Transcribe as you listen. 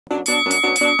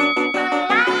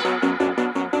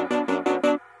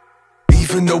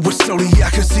Even though it's slowly, I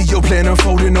can see your plan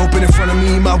unfolding. Open in front of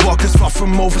me, my walk is far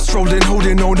from over. Strolling,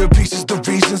 holding on to pieces, the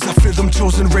reasons I feel them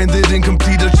chosen. Rendered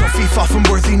incomplete, a trophy far from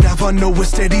worthy. Now I know we're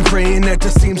steady praying at the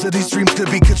seams of these dreams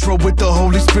could be controlled with the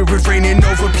Holy Spirit reigning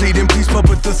over, pleading please. But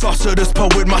with the thoughts of this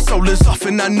poet, my soul is off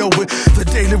and I know it. The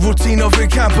daily routine of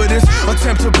incompetence,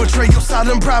 attempt to betray your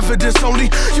silent providence.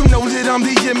 Only you know that I'm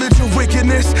the image of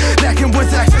wickedness, lacking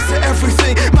with access to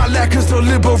everything. My lack is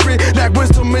deliberate, lack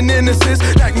wisdom and innocence,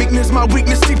 lack meekness, my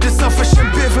weakness, deep to selfish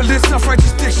ambivalence,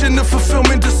 self-righteous diction of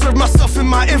fulfillment to serve myself and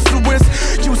my influence.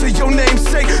 Using your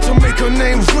namesake to make a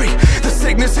name free. The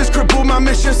sickness has crippled my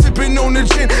mission, sipping on the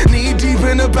gin, knee deep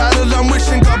in a battle. I'm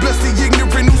wishing God bless the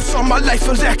ignorant who saw my life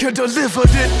a lack and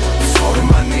delivered it. Fall to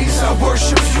my knees, I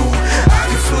worship you. I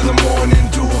can feel the morning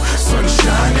dew, sun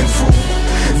shining through.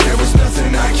 There is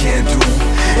nothing I can't do.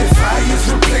 If I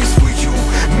is replaced with you,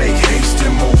 make haste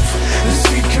and move. The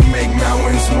seed can make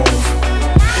mountains move.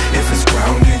 If it's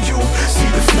ground in you, see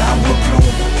the flower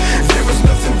bloom. There is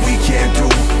nothing we can't do.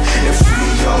 If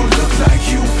we all look like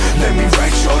you, let me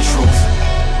write your truth.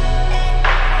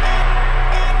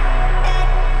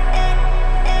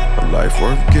 A life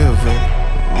worth giving.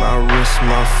 My wrist,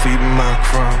 my feet, my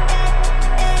crown.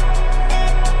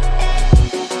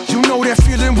 You know that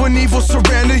feeling when evil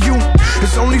surrounded you.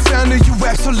 It's only found in you,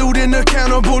 absolute and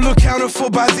accountable. Accounted for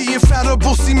by the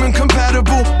infallible, seeming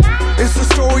compatible. It's a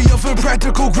story of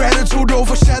impractical gratitude,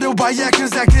 overshadowed by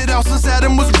actions acted out since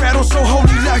Adam was rattled. So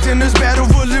holy locked in this battle,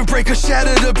 will it break or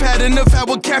shatter the pattern of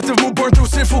our captive will burn through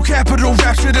sinful capital,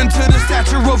 raptured into the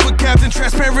stature of a captain.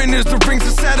 Transparent as the rings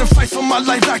of Saturn, fight for my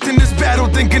life locked in this battle,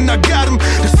 thinking I got him.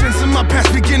 The sins of my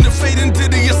past begin to fade into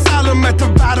the asylum. At the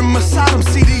bottom of Sodom,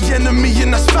 see the enemy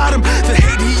and I spot him. The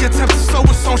hate he attempts to sow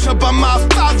is sown by my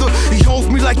Father. He holds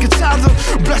me like a toddler,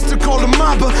 blessed to call him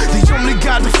Abba. The only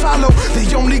God to follow,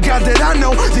 the only God that I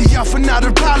know. The Alpha, not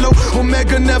Apollo,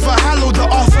 Omega, never hollow. The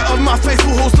author of my faith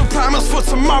who holds the promise for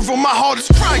tomorrow. My heart is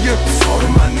crying. Fall to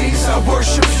my knees, I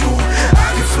worship you.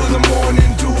 I can feel the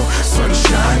morning dew, sun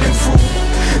shining through.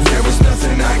 There is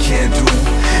nothing I can't do.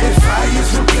 If I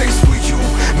is replaced with you,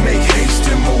 make haste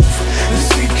and move. The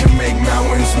seed can make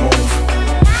mountains move.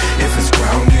 If it's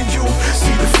ground in you,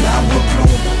 see the flower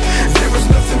bloom. There is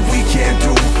nothing we can't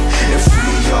do. If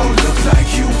we all look like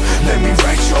you, let me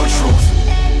write your truth.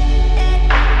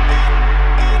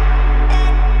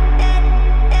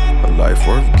 A life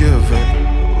worth giving.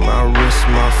 My wrist,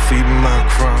 my feet, my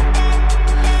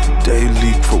crown.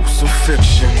 Daily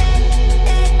crucifixion.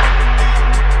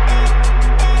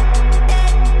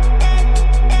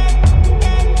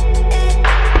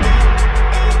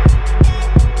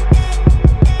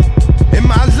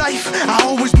 I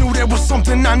always knew there was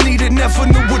something I needed. Never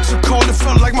knew what to call it.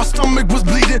 Felt like my stomach was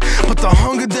bleeding, but the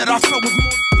hunger that I felt was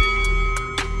more.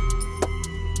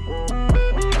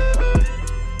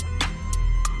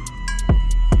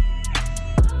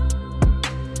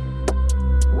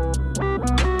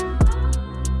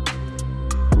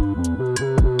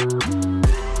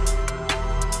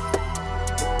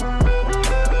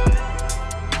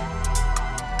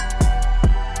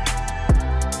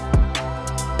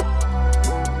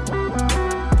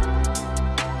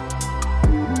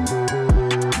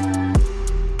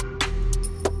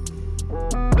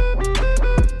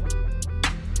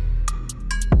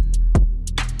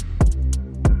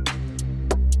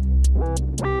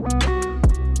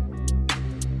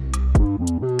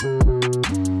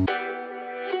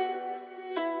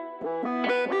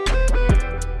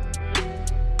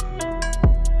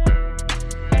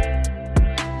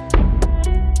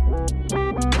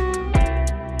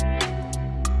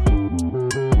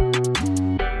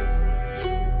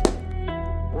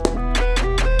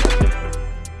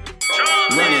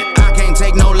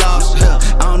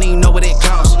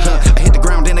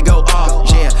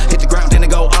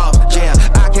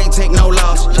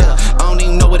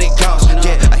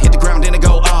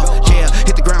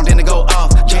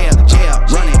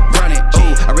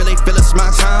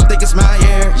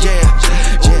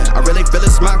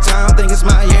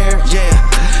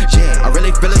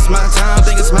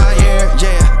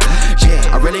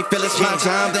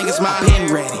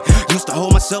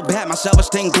 My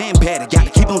self-esteem damn bad. Gotta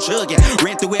keep on chugging.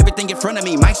 Ran through everything in front of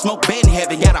me. Might smoke bed in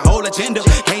heaven. Got a whole agenda.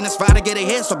 Can't aspire to get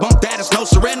ahead, so bump that. It's no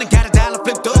surrender. Got a dollar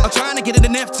flipped up. I'm trying to get it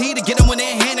in FT to get them when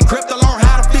they're hand and crypto. Learn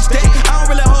how to fix that. I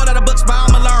don't really hold out of books, but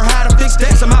I'ma learn how to fix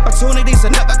that. Some opportunities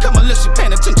will never come unless you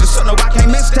paying attention. So no, I can't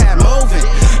miss that. Moving.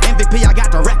 MVP, I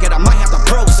got the record. I might have to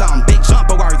prove something. Big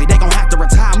jumper worthy. They gon' have to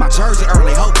retire my jersey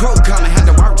early. Whole crew coming.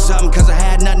 Had to work something cause I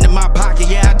had nothing in my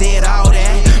pocket. Yeah, I did all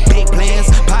that. Big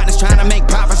plans. Partners trying to make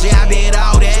profits. Yeah, I did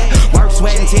all that.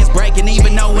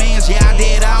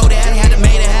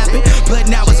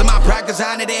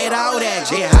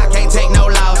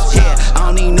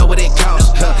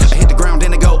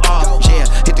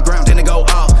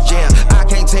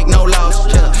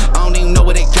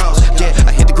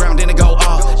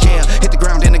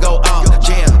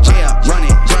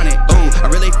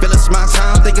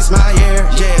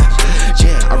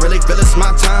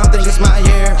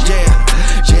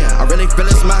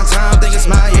 think it's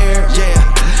my year,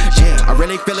 I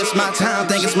really feel it's my time,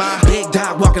 think it's my big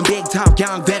dog, walking big talk,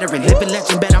 young veteran, living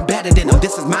legend, bet I'm better than them.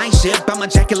 This is my ship, I'ma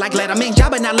jack it like Letterman, y'all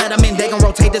better not let them in. They gon'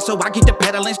 rotate this, so I keep the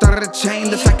pedaling, started a chain.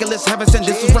 The cycle is heaven sent,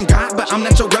 this is from God, but I'm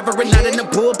not your reverend, not in the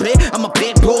pulpit. I'm a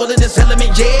pit bull in this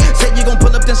element, Said you gon'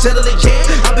 pull up, then settle it,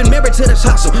 I've been married to this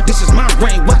hustle, this is my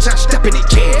ring, watch I step in it,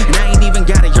 And I ain't even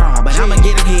got a yard, but I'ma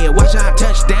get it here. Watch how I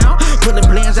touch down, pulling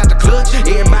plans out the clutch.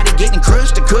 Everybody getting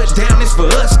crushed, the cut down is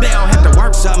for us now. Have to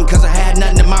work something, cause I had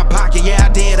nothing in my pocket, I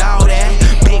did all that.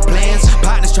 Big plans,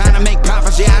 partners trying to make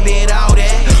profits, I did all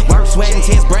that. Work, sweat, and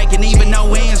tears breaking, even no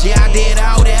wins, I did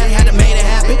all that. Had to make it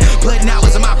happen, putting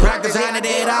hours in my practice, I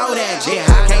did all that.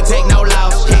 I can't take no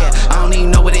loss, I don't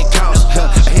even know what it costs.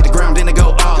 I hit the ground, then I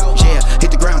go off,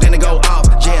 hit the ground, then I go off,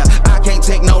 I can't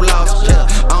take no loss,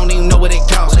 I don't even know what it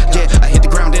costs, I hit the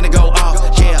ground, then I go off,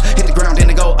 hit the ground, then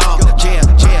I go off,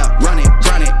 run it,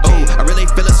 ooh, I really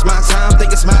feel it's my time,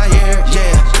 think it's my year,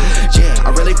 I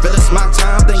really feel it's my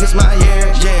time, think it's my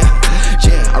year,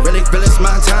 I really feel it's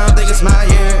my time, think it's my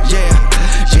year,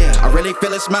 I really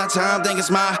feel it's my time, think it's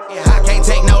my, I can't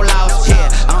take no loss,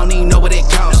 I don't even know what it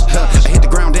costs, I hit the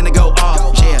ground, then I go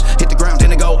off, hit the ground,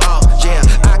 then I go off,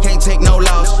 I can't take no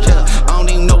loss, I don't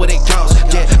even know what it costs,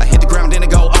 I hit the ground, then I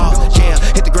go off,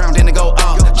 hit the ground, then I go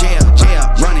off,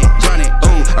 run it,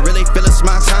 ooh, I really feel it's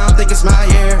my time, think it's my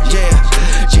year,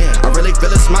 I really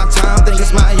feel it's my time, think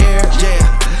it's my year,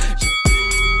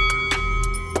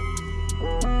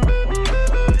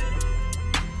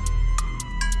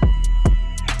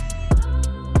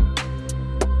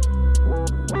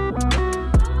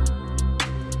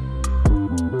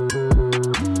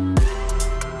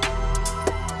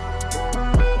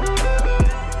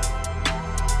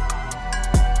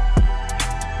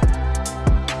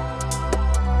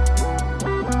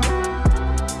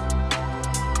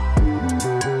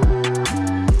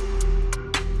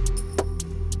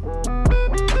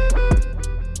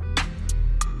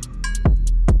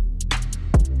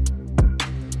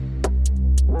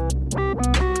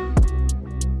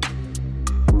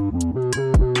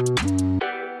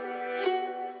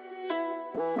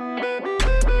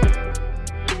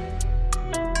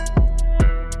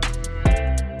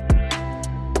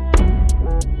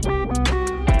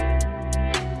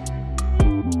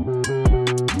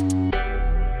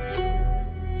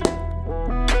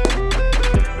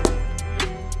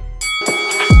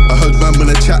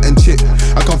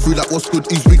 I come through like what's good,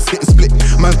 these wigs getting split.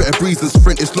 Man better breeze and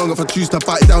sprint, it's long if I choose to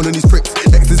bite down on these pricks.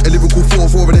 X is a lyrical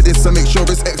 4-4 and this, so make sure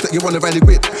it's X that you wanna rally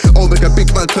with. Oh, make a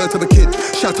big man turn to a kid.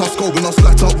 Shout out skull when I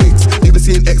slat out wigs. Never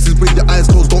seeing X's with your eyes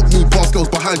closed, don't move past girls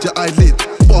behind your eyelid.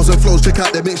 Bars and flows, check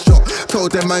out their mixture. Tell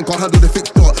them man can't handle the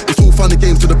fixture. It's all funny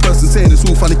games to the person saying it's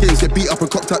all funny games. Get beat up and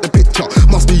cocked out the picture.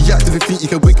 Must be active if you think you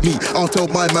can wig me. I'll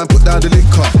tell my man put down the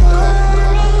liquor.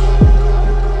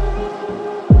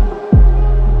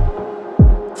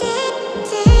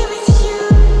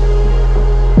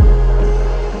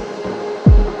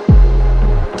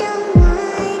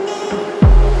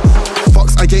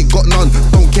 Ain't got none,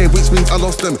 don't care which means I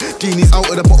lost them. Genie's out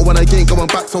of the bottle when I ain't going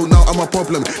back, so now I'm a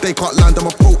problem. They can't land, I'm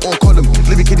a pro or column.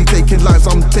 Living kiddie taking lives,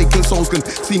 I'm taking souls. Can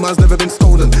see mine's never been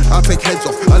stolen. I'll take heads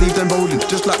off, I leave them rolling,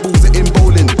 just like balls in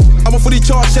bowling. I'm a fully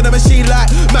charged in a machine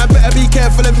like, man better be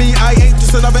careful of me. I ain't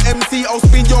just another MC, I'll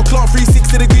spin your clock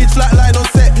 360 degrees, flat line on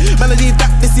set. Man I leave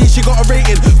that to see, she got a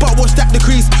rating, but watch that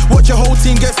decrease. Watch your whole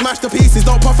team get smashed to pieces,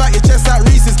 don't puff out your chest like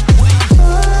Reese's.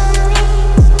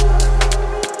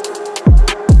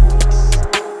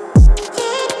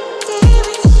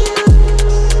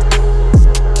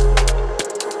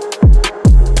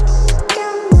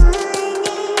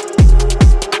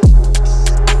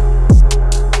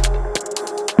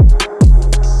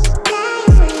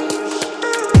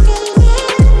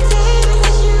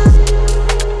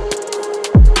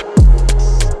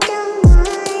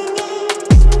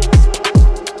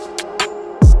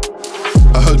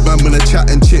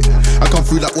 I come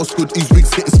through like what's good, these wigs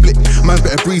getting split. Man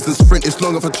better breeze and sprint, it's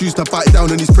long if I choose to bite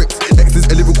down on these pricks. X is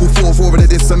a lyrical 4-4 and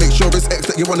this, so make sure it's X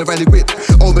that you wanna rally with.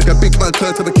 Oh, make a big man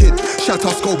turn to a kid. Shout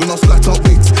out skull when I slat out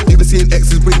wigs. Never seeing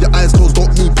X's with your eyes closed, don't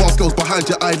move past girls behind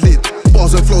your eyelid.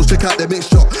 Bars and flows, check out their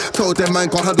mixture. Tell them man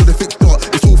can't handle the fixture.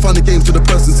 It's all funny games to the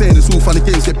person saying it's all funny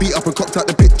games. Get beat up and cocked out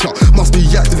the picture. Must be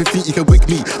active if you think you can wig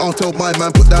me. I'll tell my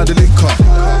man put down the liquor.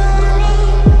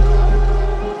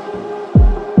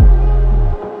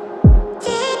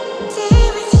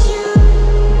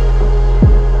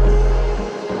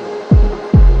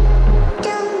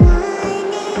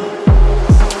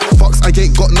 I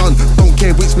ain't got none, don't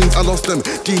care which Which means I lost them.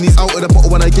 Genie's out of the bottle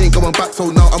when I ain't going back,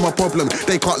 so now I'm a problem.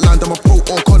 They can't land, I'm a pro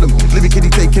or column. Lyrically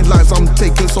taking lines, I'm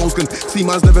taking souls gun. See,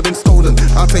 man's never been stolen.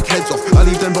 I take heads off, I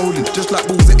leave them rolling, just like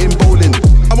balls in bowling.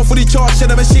 I'm a fully charged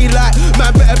in a machine like,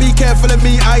 man, better be careful of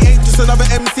me. I ain't just another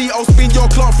MC. I'll spin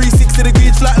your clock 360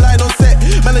 degrees, flat line on set.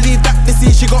 Man, I need that to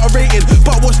see she got a rating,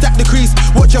 but watch that decrease.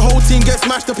 Watch your whole team get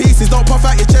smashed to pieces. Don't puff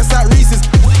out your chest like Reese's.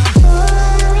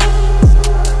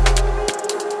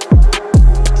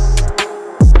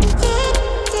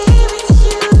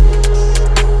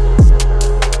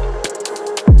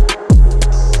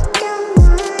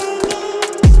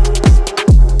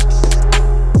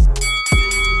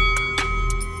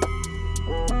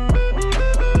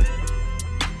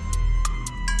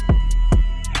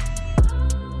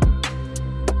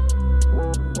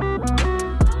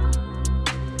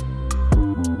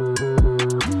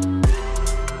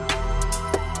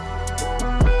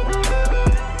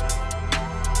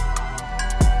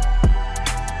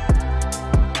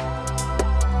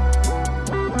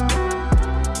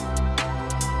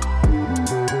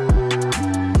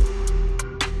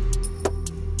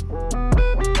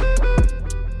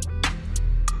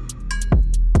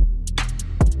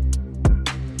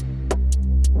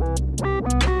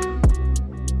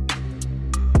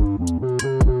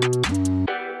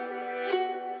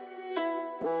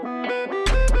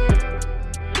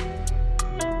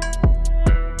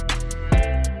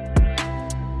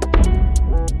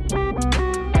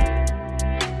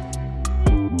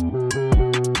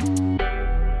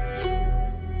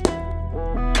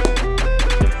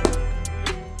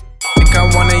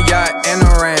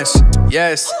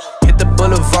 Yes, hit the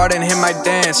boulevard and hit my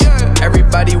dance.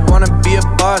 Everybody wanna be a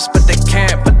boss, but they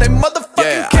can't. But they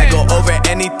motherfucking can't. I go over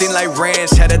anything like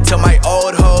ranch. Headed to my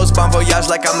old hoes, bon voyage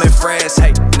like I'm in France.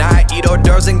 Hey, now I eat hors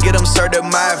d'oeuvres and get them served at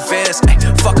my events. Hey,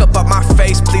 fuck up my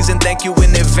face, please and thank you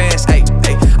in advance. Hey,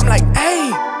 hey, I'm like, hey,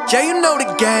 yeah, you know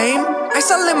the game. Ice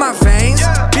all in my veins,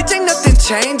 bitch ain't nothing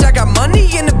changed. I got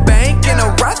money in the bank, in a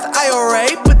Roth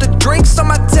IRA. Put the drinks on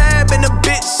my tab and the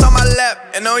bitch on my lap.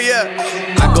 And oh yeah,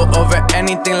 I go over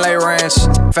anything like ranch.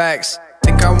 Facts,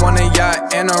 think I want a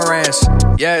yacht and a ranch.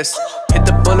 Yes, hit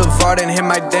the boulevard and hit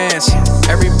my dance.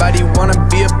 Everybody wanna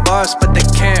be a boss, but they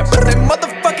can't. But they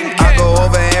motherfucking can't. I go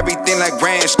over everything like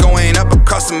ranch, going up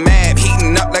across the map,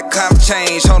 heating up like climate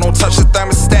change. Hold on, touch the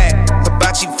thermostat.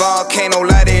 Hibachi volcano,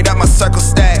 light it up, my circle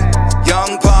stack.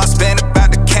 Young boss, been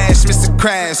about the cash, Mr.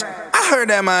 Krabs. I heard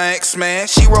that my ex, man.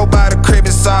 She rolled by the crib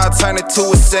and saw it turn it to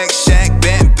a sex shack.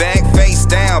 Bent back, face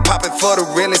down, popping for the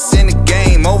realest in the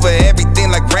game. Over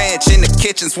everything like ranch, in the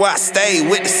kitchen's where I stay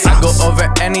with the sauce. I go over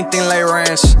anything like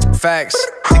ranch. Facts,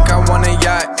 think I want a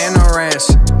yacht and a ranch.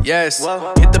 Yes,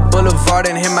 hit the boulevard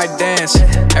and hit my dance.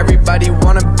 Everybody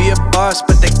wanna be a boss,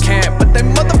 but they can't. But they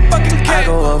motherfucking can't. I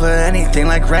go over anything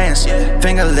like ranch.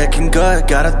 Finger licking good,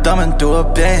 got a thumbing through a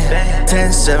band.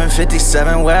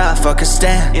 10-7-57 where I fucking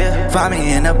stand. Find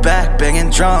me in the back, banging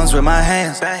drums with my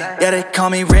hands. Yeah, they call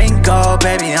me Ringo,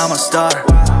 baby, I'm a star.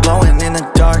 Blowing in the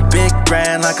dark, big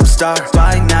brand like I'm Star.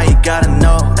 By now you gotta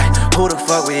know who the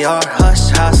fuck we are. Hush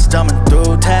house, thumbing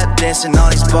through, tap dancing all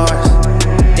these bars.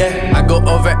 Yeah, I go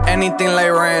over anything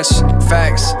like ranch.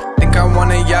 Facts, think I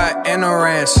want a yacht and a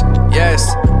ranch.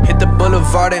 Yes, hit the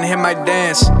boulevard and hit my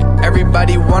dance.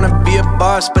 Everybody wanna be a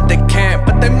boss, but they can't.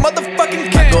 But they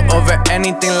motherfucking can't. I go over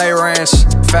anything like ranch.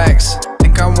 Facts,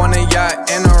 think I want a yacht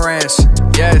and a ranch.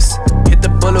 Yes, hit the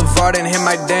boulevard and hit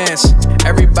my dance.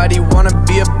 Everybody wanna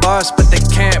be a boss, but they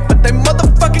can't. But they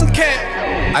motherfucking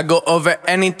can't. I go over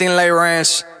anything like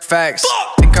ranch. Facts,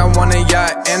 think I want a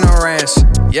yacht and a ranch.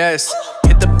 Yes,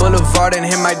 hit the boulevard and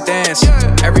hit my dance.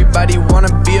 Everybody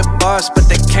wanna be a boss, but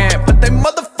they can't. But they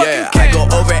motherfucking can't. I go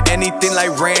over anything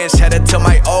like ranch. Headed to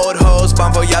my old hoes,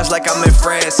 bon voyage like I'm in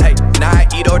France. Hey, now I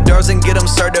eat hors d'oeuvres and get them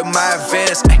served at my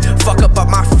events. Hey, fuck up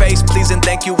my face, please and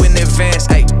thank you in advance.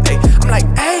 Hey, hey, I'm like,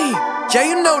 hey, yeah,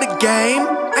 you know the game.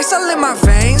 Ice all in my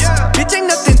veins, bitch ain't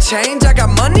nothing changed. I got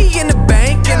money in the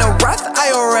bank, in a Roth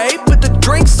IRA. Put the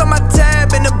drinks on my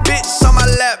tab and the bitch on my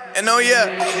lap. And oh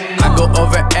yeah, I go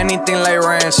over anything like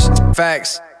ranch.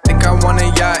 Facts, think I want a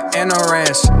yacht and a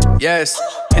ranch. Yes,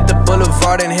 hit the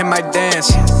boulevard and hit my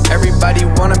dance. Everybody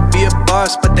wanna be a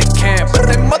boss, but they can't. But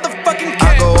they motherfucking can't.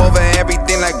 I go over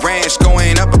everything like ranch,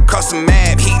 going up across the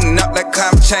map, heating up like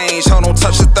climate change. Hold on,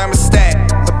 touch the thermostat.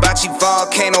 Hibachi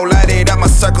volcano, light it up, my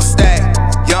circle stack.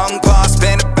 Young boss,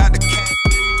 been about the camp.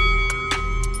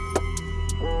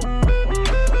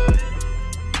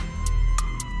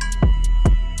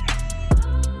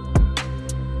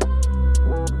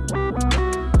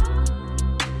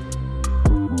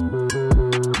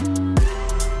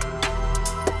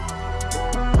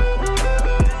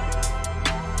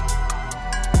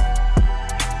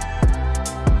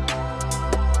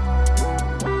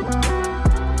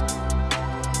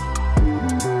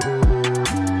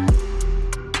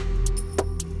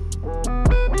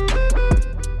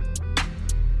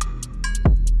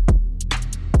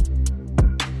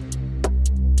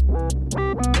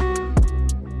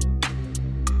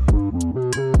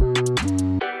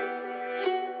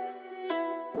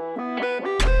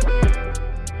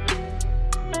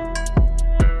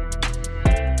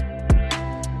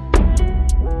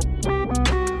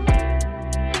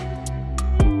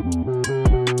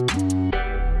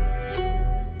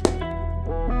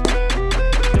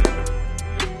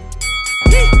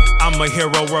 I'm a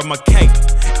hero, wear my cape.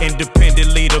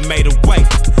 Independent leader made a way.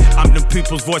 I'm the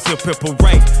people's voice, hip hip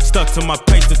parade. Stuck to my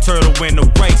pace, the turtle win the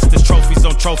race. There's trophies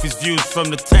on trophies, views from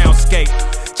the townscape.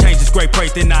 Change is great, pray,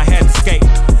 then I had to skate.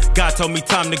 God told me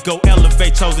time to go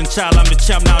elevate. Chosen child, I'm the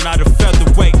champ now, not a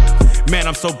featherweight. Man,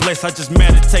 I'm so blessed, I just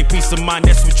meditate. Peace of mind,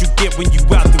 that's what you get when you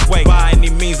out the way. By any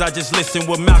means, I just listen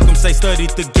what Malcolm say.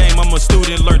 Studied the game, I'm a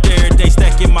student, learned every day.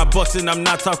 Stacking my bucks and I'm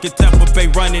not talking Tampa Bay.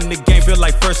 Running the game, feel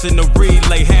like first in the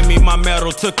relay. Hand me my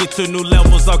medal, took it to new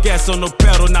levels. All gas on the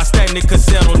pedal, not stagnant, cause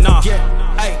settle, nah. Yeah,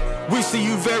 hey, we see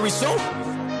you very soon.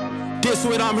 This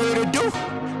what I'm here to do.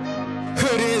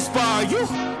 Here to inspire you.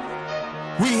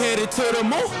 We headed to the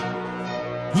moon.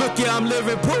 Look, yeah, I'm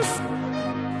living proof.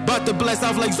 About to blast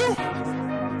off like Zoo.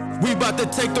 We about to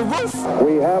take the roof.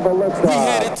 We have a liftoff. We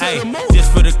headed to the moon.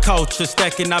 Just for the culture,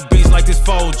 stacking our beats like it's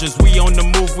Folgers. We on the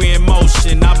move, we in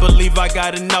motion. I believe I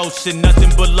got a notion.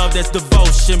 Nothing but love, that's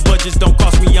devotion. Budgets don't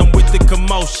cost me, I'm with the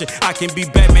commotion. I can be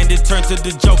Batman, then turn to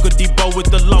the Joker. Debo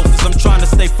with the loafers. I'm trying to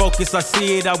stay focused. I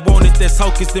see it, I want it. That's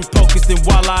hocus and pocus. And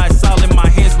voila, it's all in my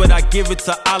hands, but I give it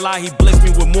to Allah. He blessed me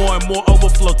with more and more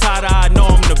overflow. Tada, I know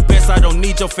I'm the best. I don't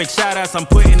need your fake shout outs. I'm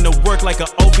putting the work like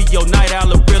an OVO night owl.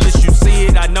 The realest, you see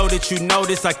it. I know that you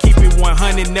notice. I keep it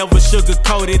 100, never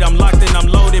sugarcoated. I'm locked and I'm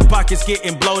loaded. Pockets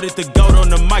getting bloated. The goat on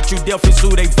the mic, you definitely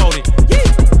who they voted.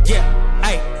 Yeah,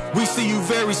 hey, we see you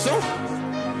very soon.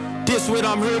 This what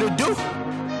I'm here to do.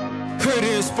 Here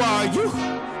to inspire you.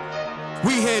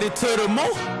 We headed to the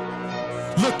moon.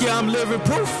 Look, yeah, I'm living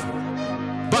proof.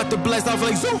 About to blast off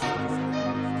like Zoo.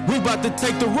 We about to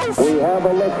take the roof. We have a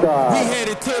liftoff. We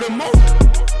headed to the moon.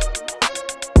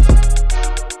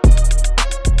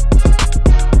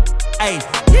 Ay,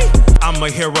 I'm a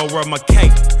hero, wear my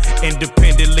cape.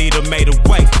 Independent leader made a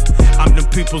way. I'm the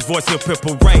people's voice, hip hip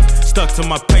parade. Stuck to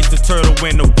my pace, the turtle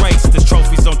win the race. There's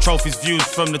trophies on trophies, views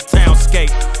from the townscape.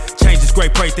 Change is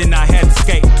great, pray, then I had to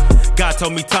skate. God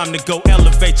told me time to go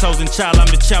elevate. Chosen child, I'm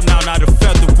the champ now, not a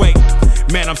featherweight.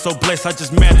 Man, I'm so blessed, I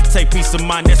just meditate. Peace of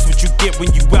mind, that's what you get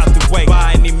when you out the way.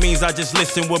 By any means, I just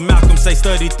listen what Malcolm say.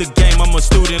 Studied the game, I'm a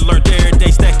student, learned every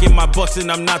day. Stacking my bucks and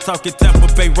I'm not talking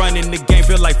Tampa Bay. Running the game,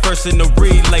 feel like first in the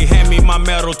relay. Hand me my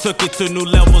medal, took it to new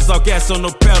levels. All gas on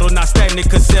the pedal, not stagnant,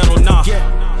 cause settle, nah. Yeah,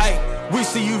 hey, we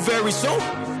see you very soon.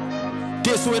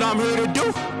 This what I'm here to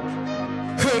do.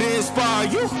 Here to inspire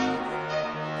you.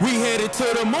 We headed to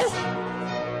the moon.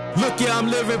 Look, yeah, I'm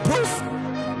living proof.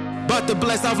 About to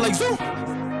blast off like Zoo.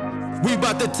 We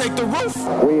about to take the roof.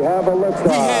 We have a liftoff.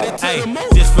 We headed to the moon.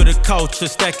 Just for the culture,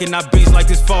 stacking our beats like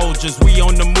it's Folgers. We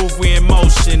on the move, we in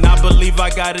motion. I believe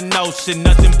I got a notion.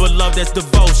 Nothing but love, that's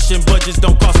devotion. Budgets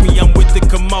don't cost me, I'm with the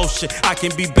commotion. I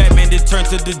can be Batman, then turn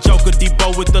to the Joker.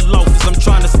 Debo with the loafers. I'm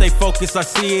trying to stay focused. I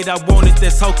see it, I want it.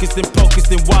 That's hocus and pocus.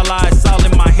 And voila, it's all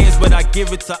in my hands, but I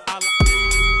give it to Allah.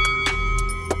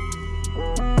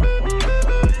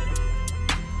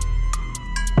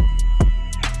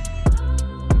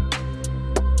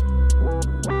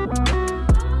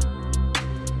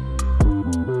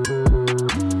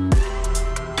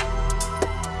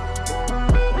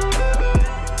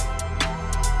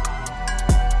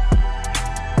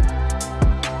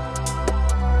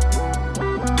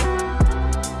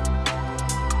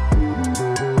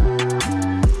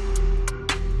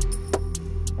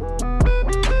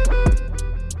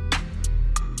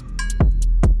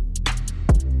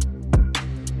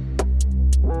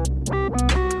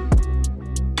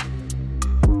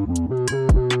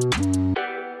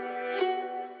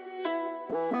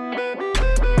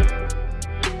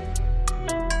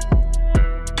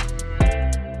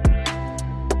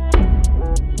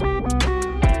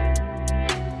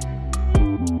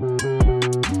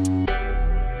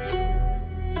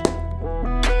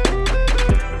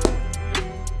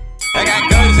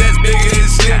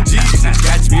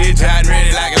 Bitch, hot and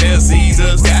ready like a little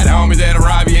Caesars. Got homies that'll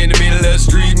rob you in the middle of the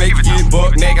street, make you get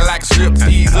buck naked like a strip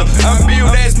teaser. I'm a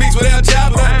build that speaks without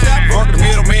chopper. Fuck the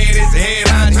middleman, it's the head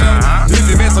honcho. If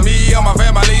you mess with me on my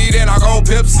family, then I'll go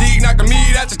Pepsi, knock the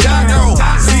meat out your taco.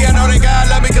 See, I know they God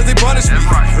love me cause they punish me.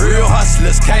 Real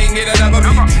hustlers can't get enough of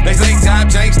me. They say time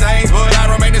change things, but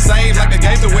I remain the same. Like the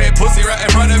game to wet pussy right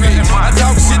in front of me. I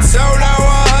talk shit so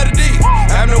low, 100 deep.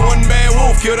 I'm the one bad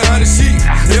wolf, killed 100 sheep.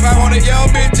 If I want a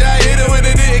young bitch, I hit her with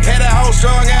a dick. Had that hoe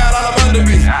strung out all up under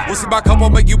me. We'll see my couple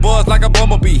make you buzz like a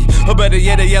bumblebee. Or better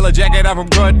yet, a yellow jacket out from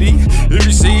Grundy. If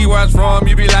you see where I'm from,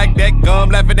 you be like that gum.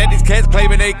 Laughing at these cats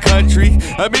claiming they country.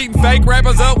 I'm eating fake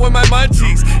rappers up with my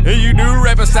munchies. And you new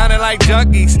rappers sounding like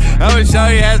junkies. I'ma show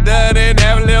you how it's done and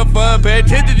have a little fun. Pay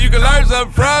attention, you can learn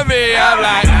something from me. I'm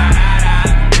like...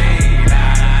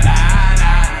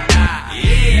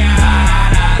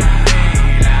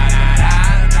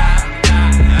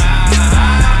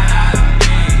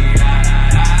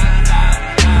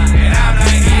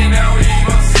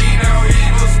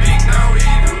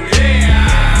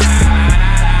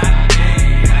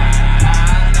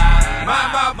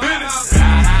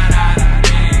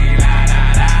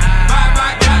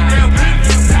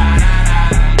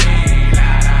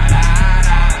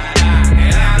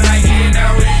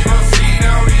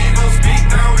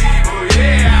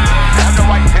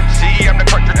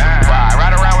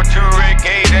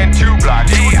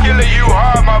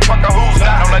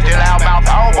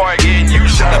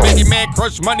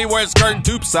 Hush money wearing skirt and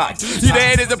tube socks. Your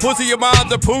dad is a pussy, your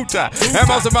mom's a puta. And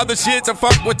most of other shit to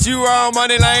fuck with you on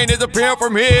money lane is a pimp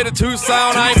from here to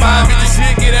Tucson. I ain't buying bitch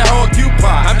shit, get that whole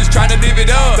coupon. I'm just trying to live it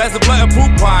up. That's a blood and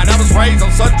poop pine. I was raised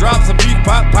on sun drops and beef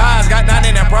pot pies. Got 9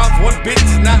 in that problems, one bitch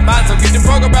is not mine. So get the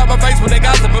fuck about my face when they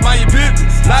gossip about your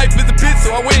business. Life is a bitch,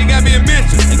 so I went and got me a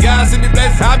mission. And God sent me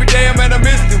blessings, I'll be damn and I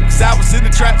missed him. Cause I was in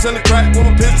the trap selling crack with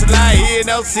my pistol. I hear,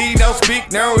 no see, no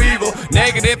speak, no evil.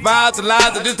 Negative vibes and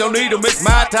lies, I just don't need them. It's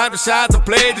my time to shine, to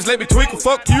play. Just let me tweak and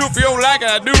fuck you if you don't like it.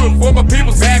 I do it for my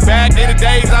people. Back in the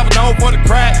days, I was known for the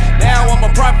crack. Now I'm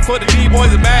a prophet for the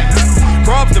D-boys and Mac.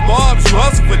 Crops the barbs, you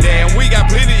hustle for that. And we got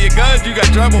plenty of guns, you got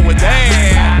trouble with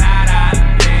that.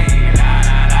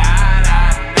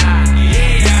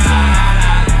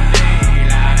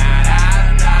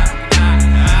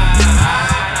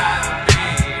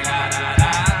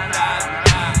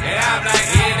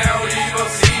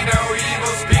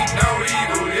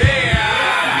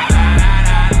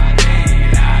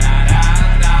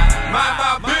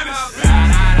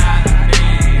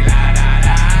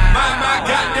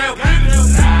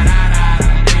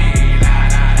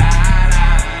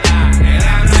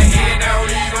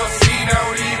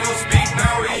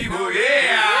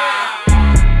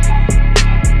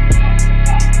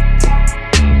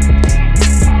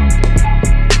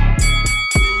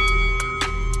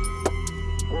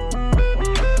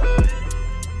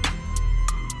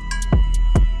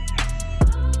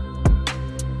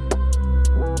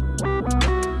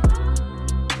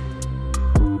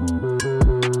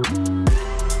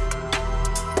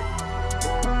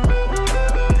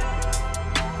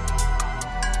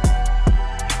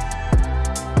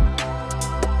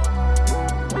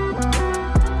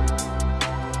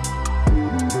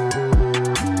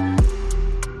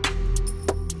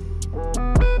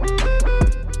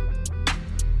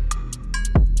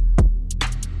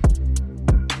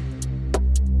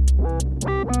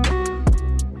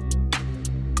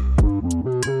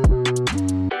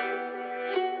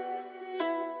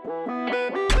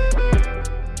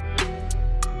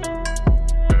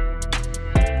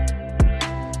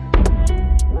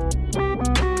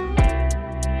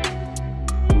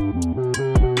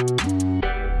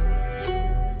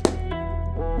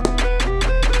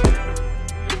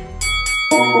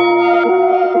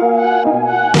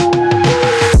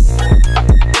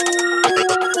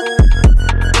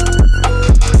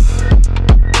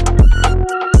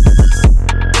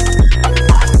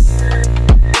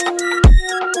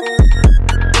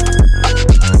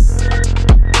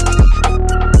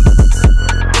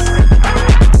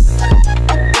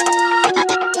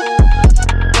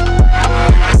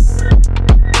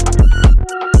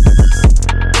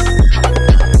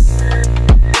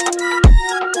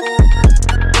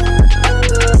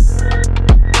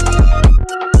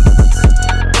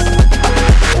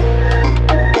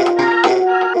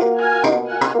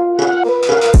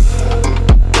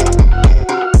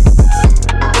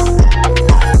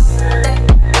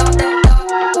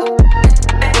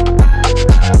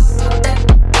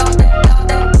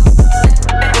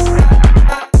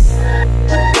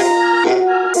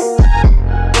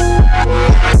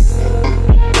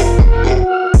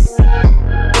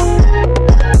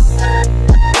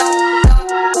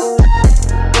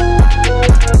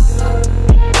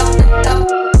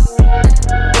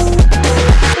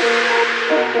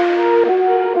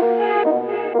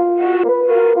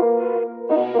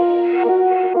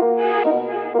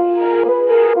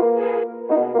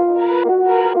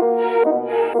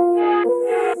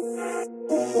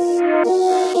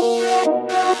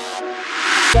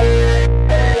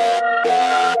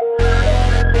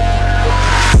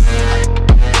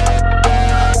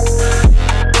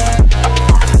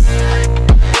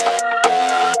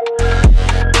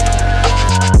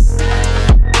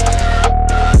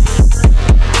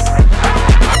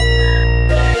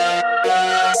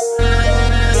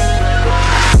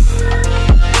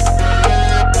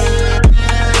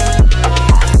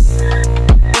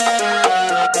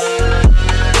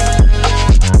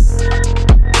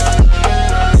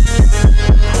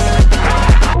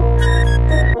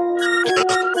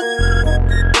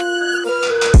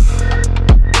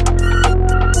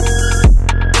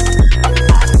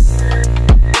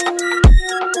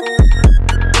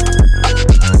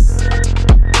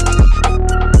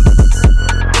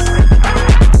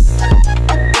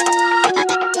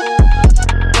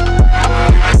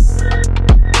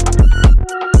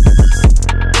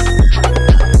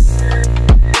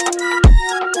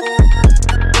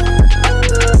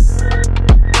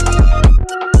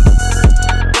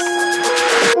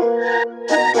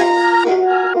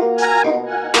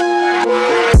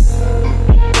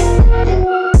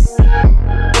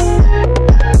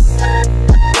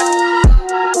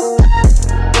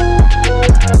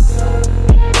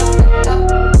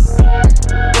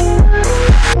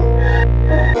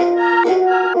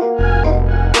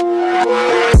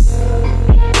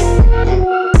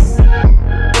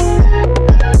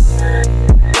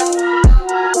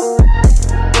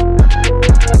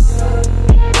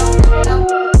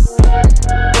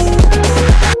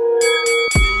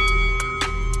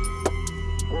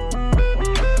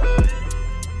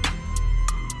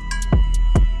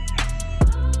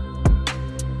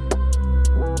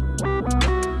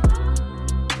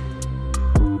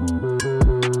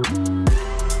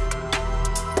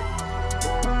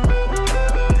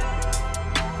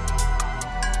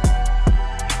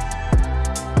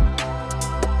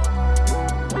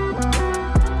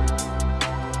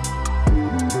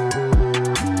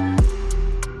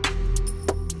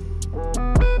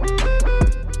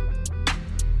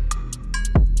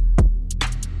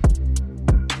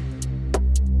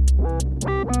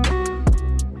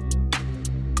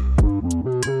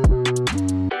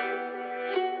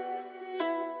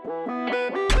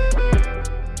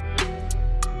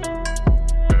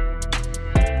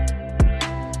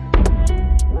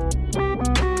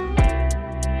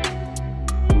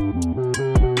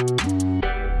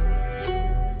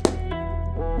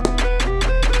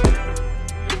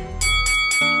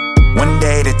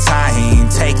 at a time,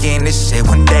 taking this shit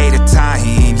one day at a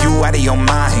time. You out of your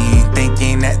mind,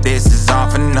 thinking that this is all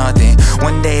for nothing.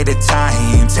 One day at a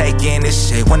time, taking this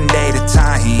shit one day at a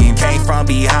time. Came from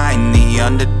behind, the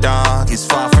underdog is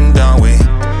far from done with.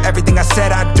 Everything I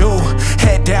said I do,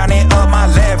 head down and up my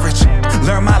leverage.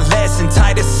 Learn my lesson,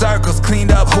 tighter circles,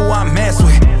 cleaned up who I mess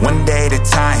with. One day at a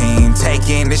time,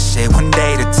 taking this shit one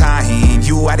day at a time.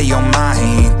 You out of your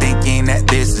mind, thinking that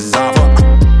this is all for.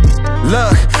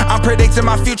 Look, I'm predicting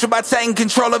my future by taking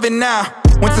control of it now.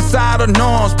 When societal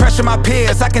norms pressure my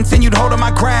peers, I continued holding my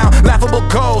ground. Laughable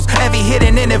goals, envy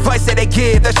hidden in advice that they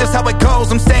give. That's just how it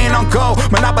goes, I'm staying on go.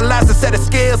 Monopolize a set of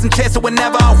skills and chance it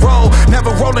whenever I roll. Never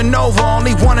rolling over,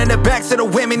 only one in the backs of the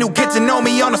women who get to know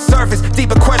me on the surface.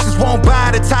 Deeper questions won't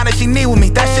buy the time that she need with me.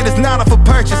 That shit is not up for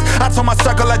purchase. I told my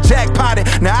circle I jackpotted,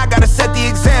 now I gotta set the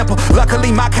example.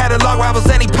 Luckily my catalog rivals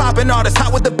any poppin' artist.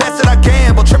 Hot with the best that I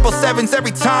gamble, 777s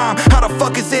every time. How the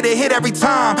fuck is it a hit every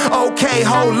time? Okay,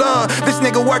 hold up, this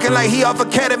nigga working like he off a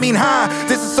ketamine high.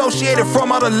 Disassociated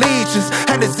from all the legions,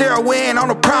 had to zero in on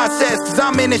the process. Cause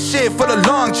I'm in this shit for the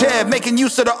long jab, making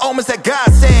use of the omens that God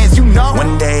sends, you know.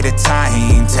 One day at a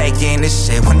time, taking this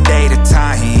shit one day at a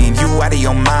time. You out of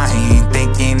your mind,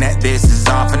 thinking that this is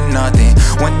all for nothing.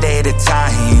 One day at a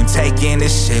time, taking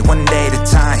this shit one day at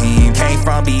a time. Came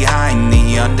from behind,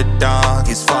 the underdog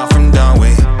is far from done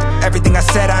with. Everything I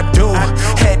said I do,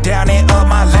 head down and up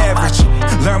my leverage.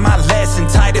 Learn my lesson,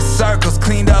 tighter circles,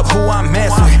 cleaned up who I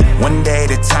mess with. One day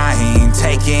at a time,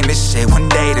 taking this shit one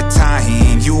day at a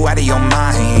time. You out of your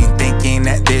mind, thinking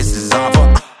that this is all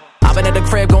for. I've been at the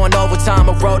crib going overtime,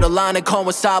 I wrote a line and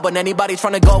coincide. But anybody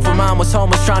trying to go for mine was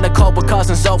homeless, trying to cope with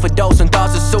cousins, overdosing.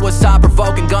 Thoughts of suicide,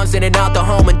 provoking guns in and out the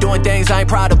home, and doing things I ain't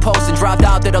proud of posting. Dropped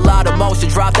out, did a lot of motion,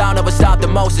 dropped out, never stopped the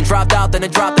motion. Dropped out, then I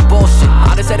dropped the bullshit.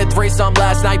 I just had a threesome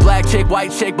last night, black chick,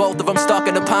 white chick, both of them stuck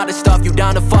in a pot of stuff. You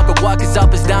down to fuck or what? Cause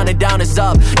up is down and down is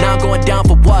up. Now I'm going down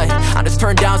for what? I just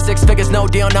turned down 6 figures, no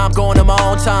deal, now I'm going to my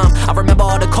own time. I remember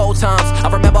all the cold times, I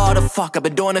remember all the fuck. I've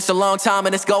been doing this a long time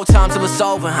and it's go time till it's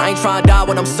over. I ain't trying to die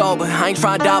when I'm sober, I ain't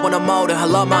trying to die when I'm older. I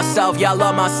love myself, yeah I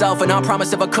love myself, and I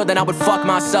promise if I could then I would fuck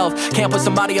myself. Can't put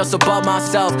somebody else above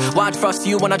myself. Why trust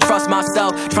you when I trust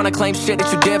myself? Trying to claim shit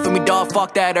that you did for me, dog,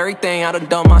 fuck that. Everything I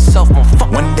done myself,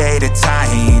 fuck. One day at a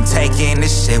time, taking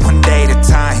this shit one day at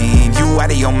a time. You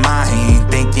out of your mind,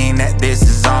 thinking that this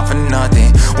is all for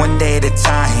nothing. One day at a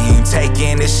time,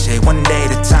 taking this shit one day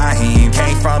at a time.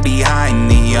 Came from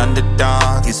behind, the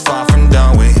underdog is far from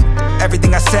done with.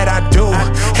 Everything I said I do,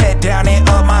 head down and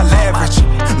up my leverage.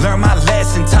 Learn my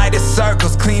lesson, tighter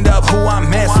circles, cleaned up who I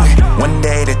mess with. One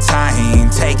day at a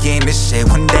time, taking this shit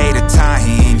one day at a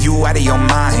time. You out of your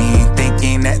mind,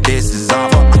 thinking that this is all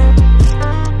for.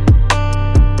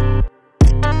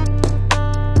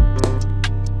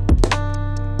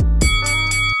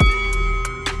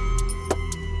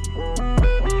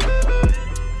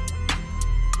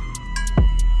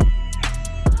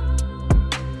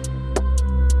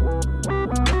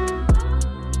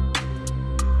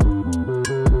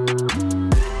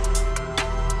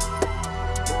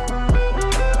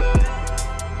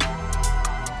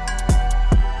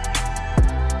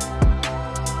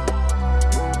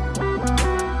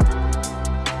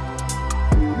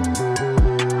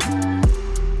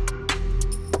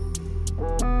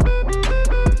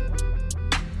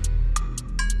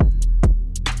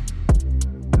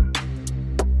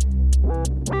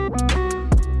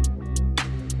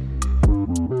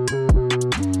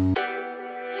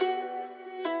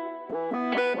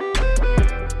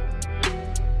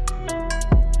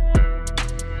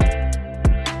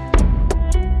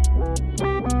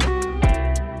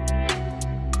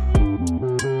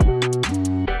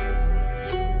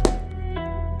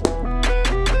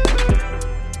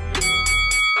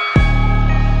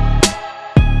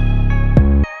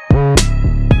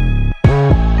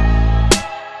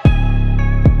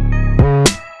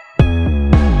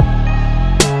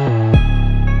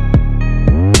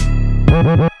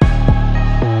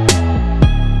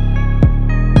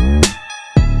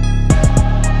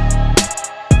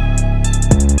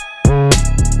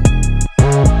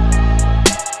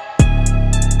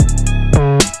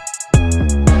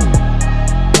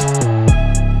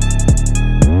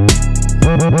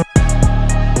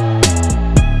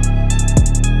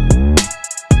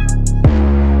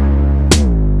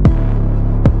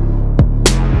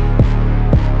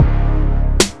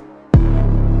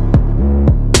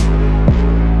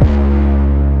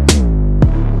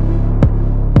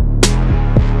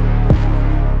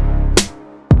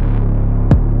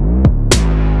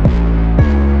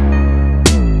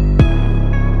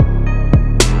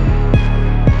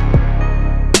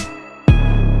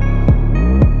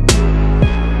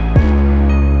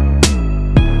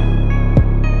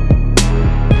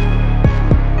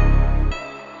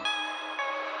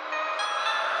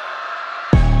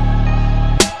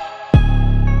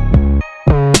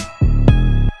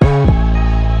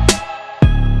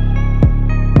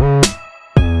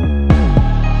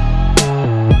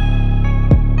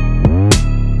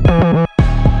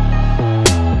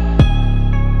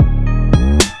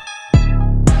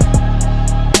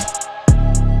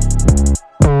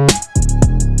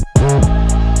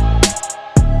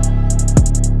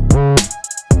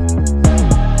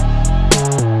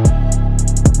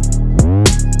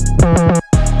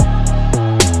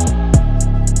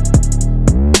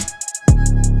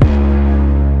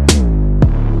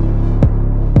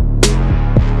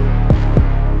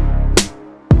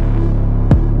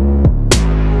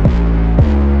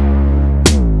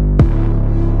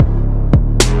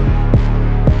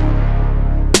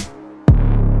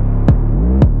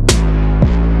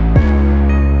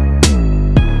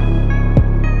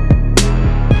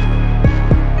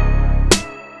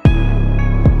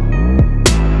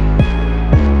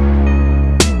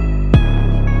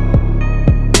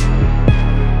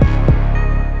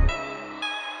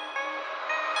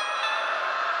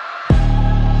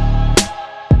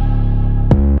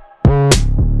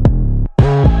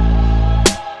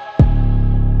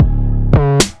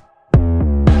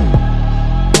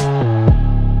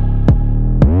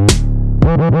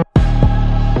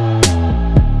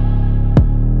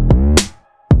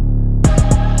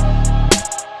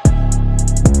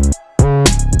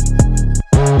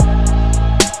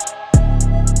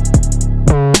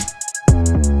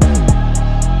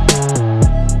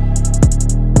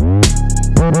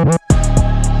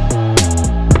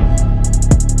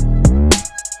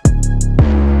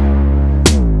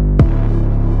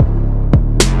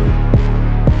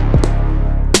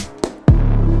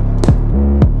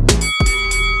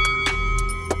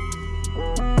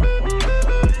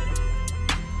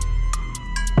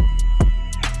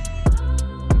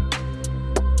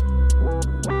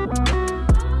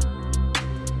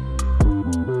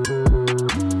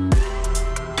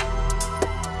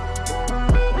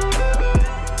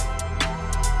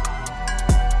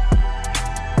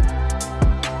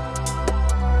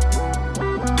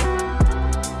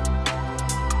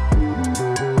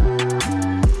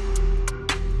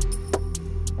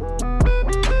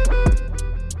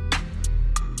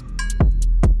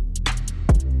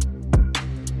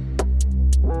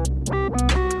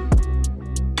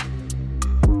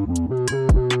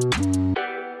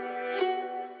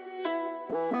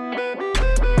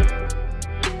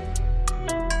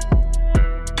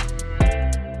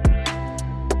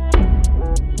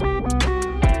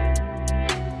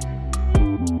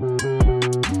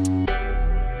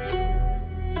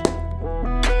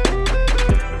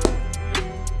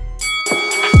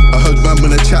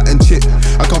 Chat and chit.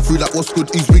 I come through like what's good,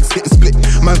 these wigs getting split.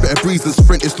 Man better breeze and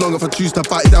sprint, it's long if I choose to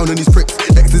bite down on these pricks.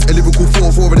 X is a lyrical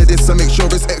 4-4 and this, so make sure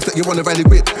it's X that you wanna rally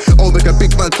with. I'll make a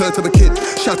big man turn to a kid.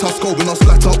 Shout out skull when I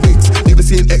splat out wigs. Never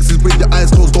seeing X's with the eyes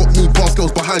closed, don't need past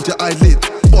girls behind your eyelid.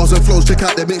 Bars and flows, check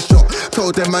out their mixture.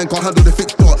 Tell them man can't handle the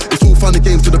fixed part. It's all fun and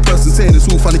games to the person saying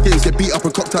it's all fun and games. Get beat up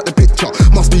and cocked out the picture.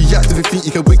 Must be active if you think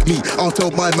you can wig me. I'll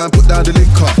tell my man put down the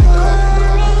liquor.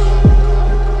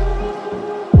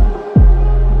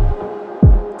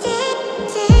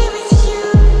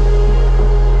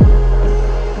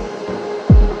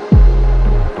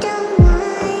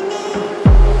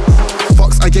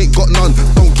 I ain't got none,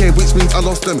 don't care which means I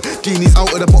lost them. Genie's out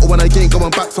of the bottle when I ain't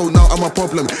going back, so now I'm a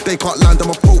problem. They can't land,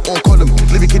 I'm a pro or column.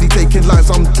 Lyrically taking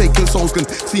lives, I'm taking souls. Can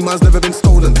see man's never been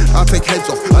stolen. I take heads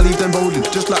off, I leave them rolling,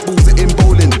 just like balls in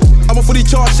bowling. I'm a fully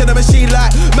charged in a machine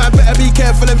like, man better be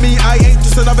careful of me. I ain't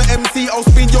just another MC, I'll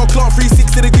spin your clock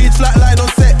 360 degrees, flat line on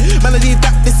set. Man I need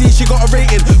that to see she got a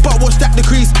rating, but watch that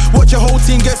decrease. Watch your whole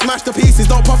team get smashed to pieces.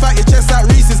 Don't puff out your chest like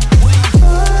Reese's.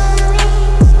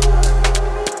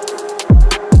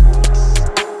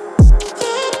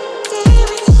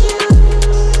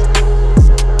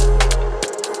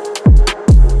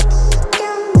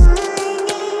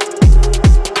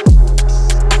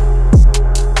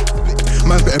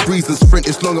 Breeze and sprint,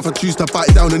 it's long if I choose to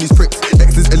bite down on these pricks.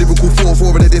 X is a lyrical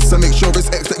 4-4 and this, so make sure it's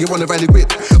X that you wanna rally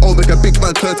with. I'll make a big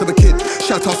man turn to a kid.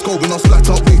 Shout out skull when I splat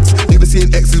out wigs. Never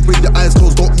seeing X's with the eyes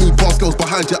closed, don't need past girls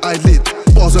behind your eyelid.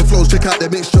 Bars and flows, check out their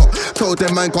mixture. Tell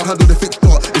them man can't handle the fixed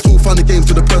part. It's all fun and games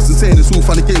to the person saying it's all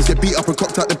fun and games. Get beat up and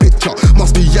cocked out the picture.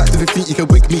 Must be active if you think you can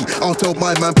wig me. I'll tell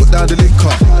my man put down the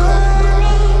liquor.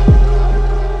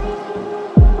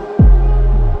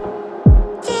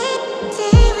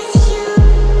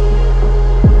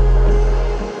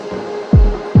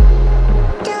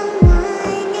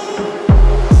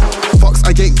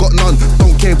 I ain't got none,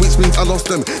 don't care which means I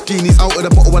lost them. Genie's out of the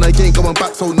bottle when I ain't going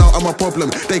back, so now I'm a problem.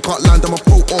 They can't land, I'm a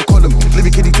pro or column.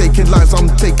 Lyrically taking lives,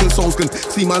 I'm taking souls. Can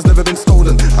see man's never been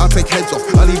stolen. I take heads off,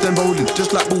 I leave them rolling,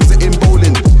 just like balls in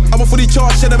bowling. I'm a fully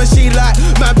charged in a machine like,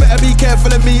 man better be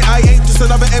careful of me. I ain't just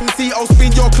another MC, I'll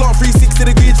spin your clock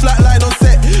 360 degrees, flat line on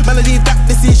set. Man I need that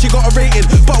to see she got a rating,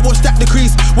 but watch that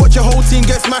decrease. Watch your whole team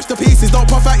get smashed to pieces. Don't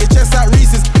puff out your chest like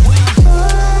Reese's.